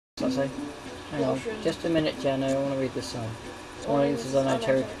What's that say? Hang on, just a minute, Jano. I want to read this sign. Warning, this is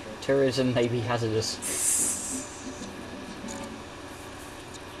unknown tourism may be hazardous.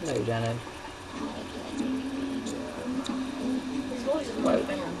 Hello, Jano. Whoa.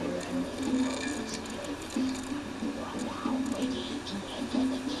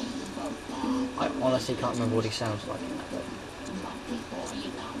 I honestly can't remember what he sounds like in that bit.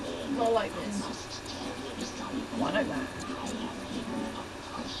 Not like this. Well, I know that.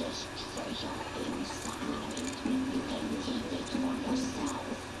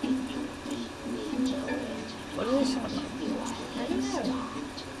 What does he sound like? I don't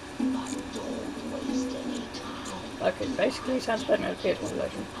know. Okay, basically he sounds better than a PS1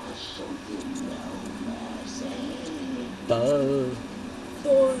 version.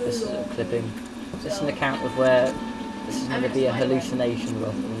 This is a clipping. This is an account of where this is going to be a hallucination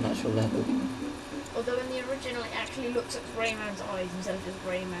rather than an actual level. Although in the original it actually looks at Rayman's eyes instead of just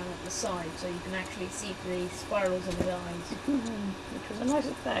Rayman at the side, so you can actually see the spirals in his eyes. Which was a nice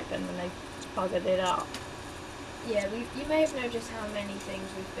effect, and then they buggered it up. Yeah, you may have noticed how many things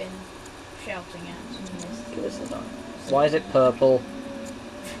we've been shouting at in this. Why is it purple?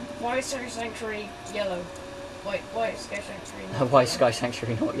 Why is Sky Sanctuary yellow? Why is Sky Sanctuary not Why is yellow? Sky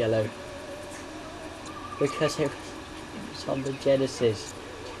Sanctuary not yellow? Because it was on the Genesis.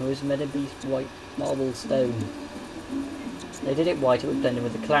 It was meant to be white marble stone. They did it white, it would blend in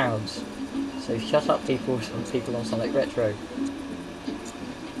with the clouds. So shut up, people on Sonic Retro.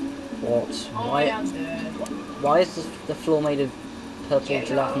 What? Why is the floor made of purple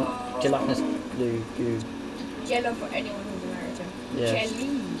gelatinous glue? Yellow for anyone who's American.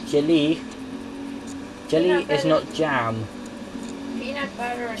 Yes. Jelly. Jelly is not jam. Peanut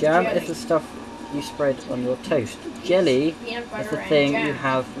butter and Jam jelly. is the stuff you spread on your toast. Jelly is the thing you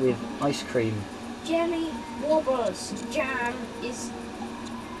have with ice cream. Jelly wobbles. Jam is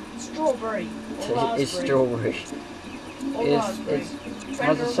strawberry. Or It's strawberry. Or raspberry.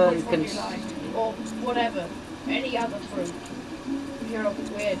 Has a certain or whatever. Any other fruit. If you're a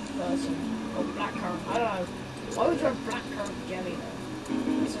weird person. Or blackcurrant. I don't know. Why would you have blackcurrant jelly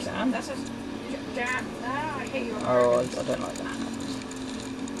though? Jam? That's a jam. Ah, I hate your Oh, I don't like that.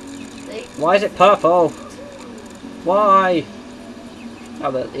 See? Why is it purple? Why?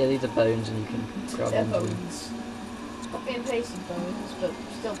 Oh, but yeah, these are bones, and you can grab They're onto them. bones. Copy and pasted bones, but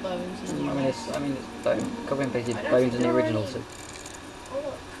still bones. I mean, it's bone. Copy and pasted I don't bones think in the there are original. any. So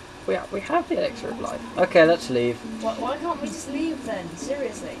Oh, we have the elixir of life. Okay, let's leave. why can't we just leave then?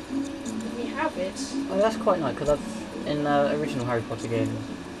 Seriously. If we have it. Oh, that's quite nice because in the original Harry Potter game,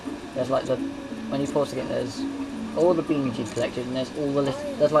 there's like when you pause the game, there's all the beans you collected, and there's all the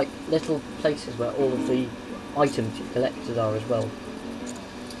there's like little places where all of the items you collected are as well,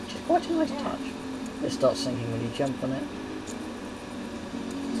 which is quite a nice touch. It starts sinking when you jump on it.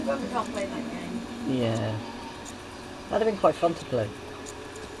 Too bad we can't play that game. Yeah, that'd have been quite fun to play.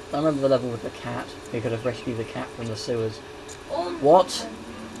 I remember the level with the cat. You could have rescued the cat from the sewers. What?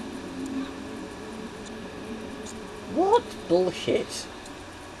 What bullshit?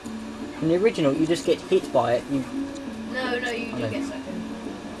 In the original, you just get hit by it. No, you do get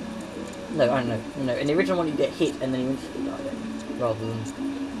second. No, I don't know. No, in the original one, you get hit and then you instantly die. Rather than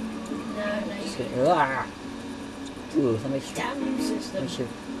No, just you getting Ooh, that makes system. your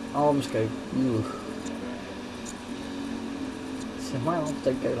arms go. Ooh. So my arms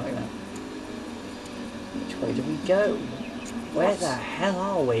don't go like that. Which way do we go? Where the hell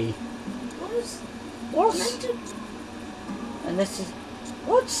are we? What? And this is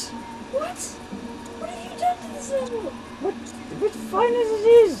what? What? What have you done to this level? What? It's fine as it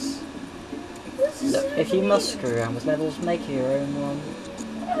is. Look, if you must screw around with levels, make your own one.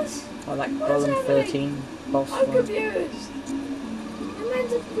 What? Like that Golem 13 boss I'm one. confused. You're meant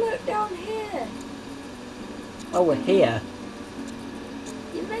to float down here. Oh, we're here.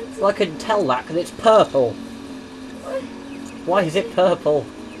 You're meant to Well, I couldn't tell that because it's purple. What? Why is it purple?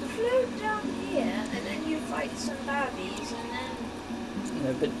 You float down here and then you fight some baddies and then...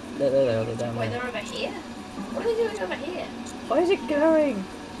 No, but they're down Wait, there. they're over here? What are they doing over here? Why is it going?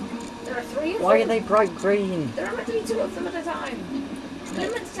 There are 3 of them. Why are they bright green? There are meant to be 2 of them at a time. They're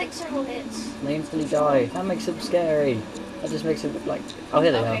meant to take several hits. They instantly die. That makes them scary. That just makes it look like... Oh,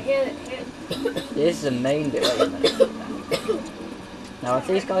 here they are. Here. This is the main bit. Wait a minute. Now, if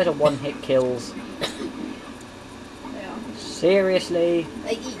these guys are one-hit kills... They are. Seriously?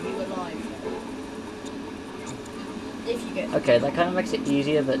 They eat you alive. If you get... Okay, that kind of makes it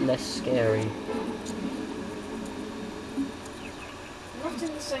easier but less scary. Not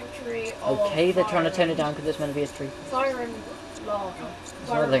in the sanctuary of Okay, they're trying to fire tone it and- down because it's meant to be a 3. Fire and lava.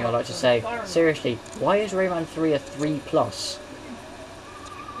 That's another thing I'd like to say. Seriously, why is Rayman 3 a 3+?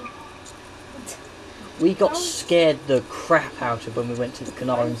 We got scared the crap out of when we went to the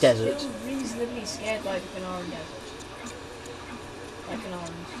Kanaran Desert. I'm still reasonably scared by the Kanaran Desert. Like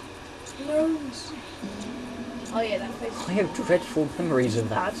Kanarans. Gnomes! Oh yeah, that place. I have dreadful memories of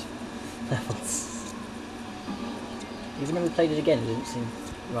that. Even though we played it again, it didn't seem...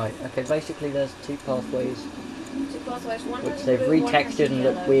 Right, okay, basically there's two pathways. Two pathways, one which has they've blue, one has retextured and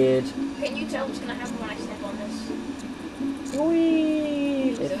look yellow. weird. Can you tell what's going to happen when I step on this?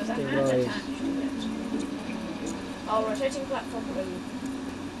 Whee! There was a hand attached to it. Oh, rotating platform blue.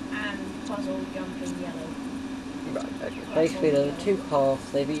 And puzzle jumping yellow. Right, okay. Basically there are two paths,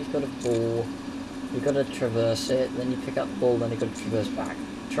 they've each got a ball. You've got to traverse it, then you pick up the ball, then you've got to traverse back.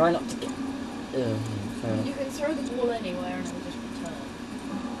 Try not to get... You can throw the ball anywhere and it will just return.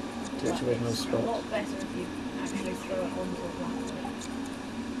 to its original It's a spot. lot better if you actually throw it onto a platform.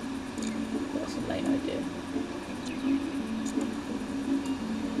 That's the main idea.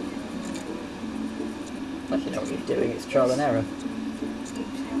 Unless you know what you're doing, it's trial and error.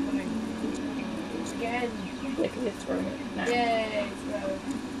 Keeps happening. Again. Look at this, throwing it now. Yay, throw.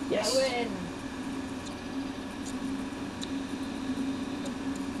 Yes. I win.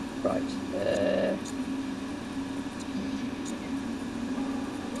 Right.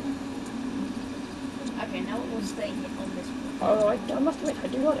 Okay, now we'll stay on this one. Oh, I must admit, I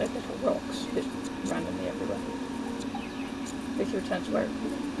do like those little rocks just randomly everywhere. This returns where it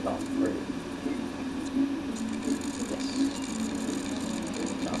gone through. Yes.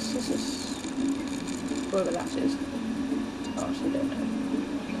 Narcissus. Whoever that is. Oh, actually, don't know.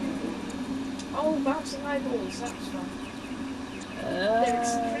 Oh, bouncing eyeballs, that was fun. They're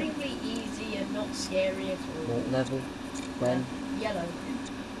extremely easy and not scary at all. What level? When? Yellow.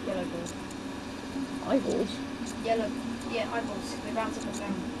 Yellow ball. Eyeballs? Yellow. Yeah, eyeballs. They bounce up and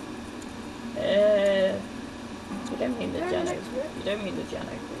down. You don't mean the No, Jano. no, no. You don't mean the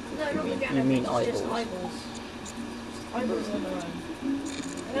Jano. No, not the Jano. You mean It's eyeballs. just eyeballs. Eyeballs on their own.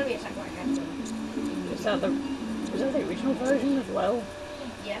 They're gonna be attacked by a captain. Is that the original version as well?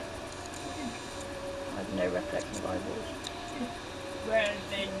 Yeah. I have no recollection of eyeballs. Well,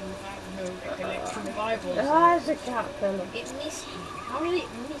 then you have no recollection of eyeballs. Ah, it's a caterpillar. It missed me. How did it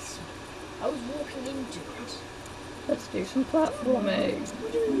miss me? I was walking into it. Let's do some platforming.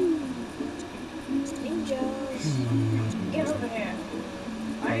 Ninjas! Get over here.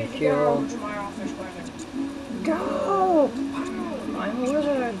 I need to Thank get you. over to my office weapon. Go! I'm a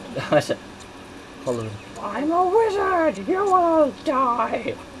wizard. I said, follow them. I'm a wizard. You will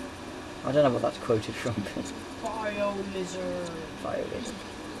die. I don't know what that's quoted from. Bio lizard. Bio lizard.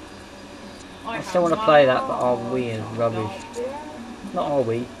 I still want to play that, but our Wii is rubbish. Not our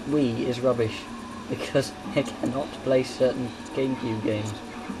Wii. Wii is rubbish because it cannot play certain GameCube games.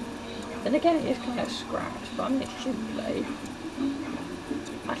 Then again, it is kind of scrapped, but I mean, it should play.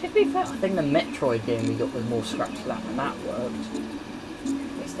 Actually, to be fair, I think the Metroid game we got was more scrapped for that, and that worked.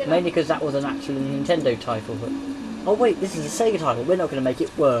 Mainly because that was an actual Nintendo title, but... Oh wait, this is a Sega title, we're not going to make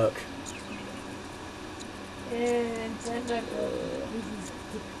it work. Nintendo.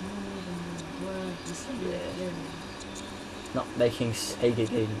 Not making Sega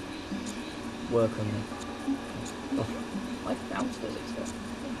game work on me. Oh, I bounced physics though.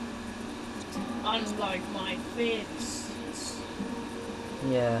 Unlike my fists.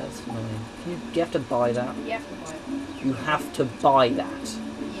 Yeah, that's annoying. Do you have to buy that? You have to buy it. You have to buy that.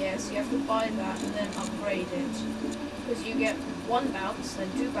 Yes, you have to buy that and then upgrade it. Because you get one bounce, then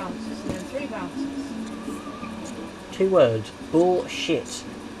two bounces, and then three bounces. 2 words. Bullshit.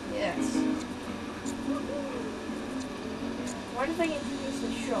 Yes. Why did they introduce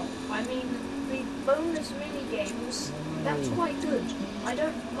the shop? I mean, the bonus mini games, that's quite good. I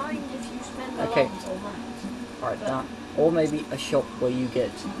don't mind if you spend a lot on that. Alright, that. Or maybe a shop where you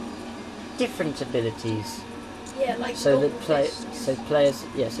get different abilities. Yeah, like So that players that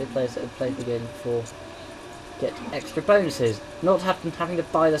have played the game before get extra bonuses. Not having to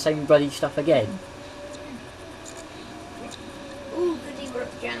buy the same bloody stuff again. Ooh, goody broke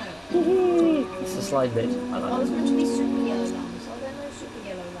Jano. It's the slide bit. I Oh, like there's it. meant to be super yellow lambs. Are there no super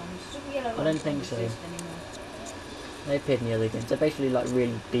yellow lambs? Super yellow lambs I don't think so. exist anymore. They appeared in the other games. They're basically like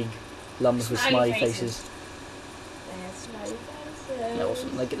really big lums with Smiley smiley faces. faces. They're smiley faces. They're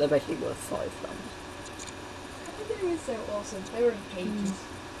awesome. They're basically worth 5 lums. They're so awesome. They were in cages.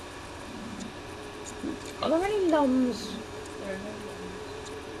 Are there any lums There are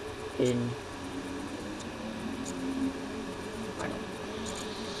no in... Hang on.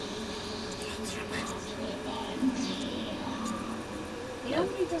 You know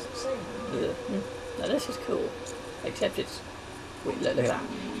what he doesn't say? Yeah. Now this is cool. Except it's... Wait, look at that.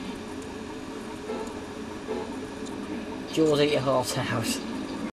 Jaws eat your heart out.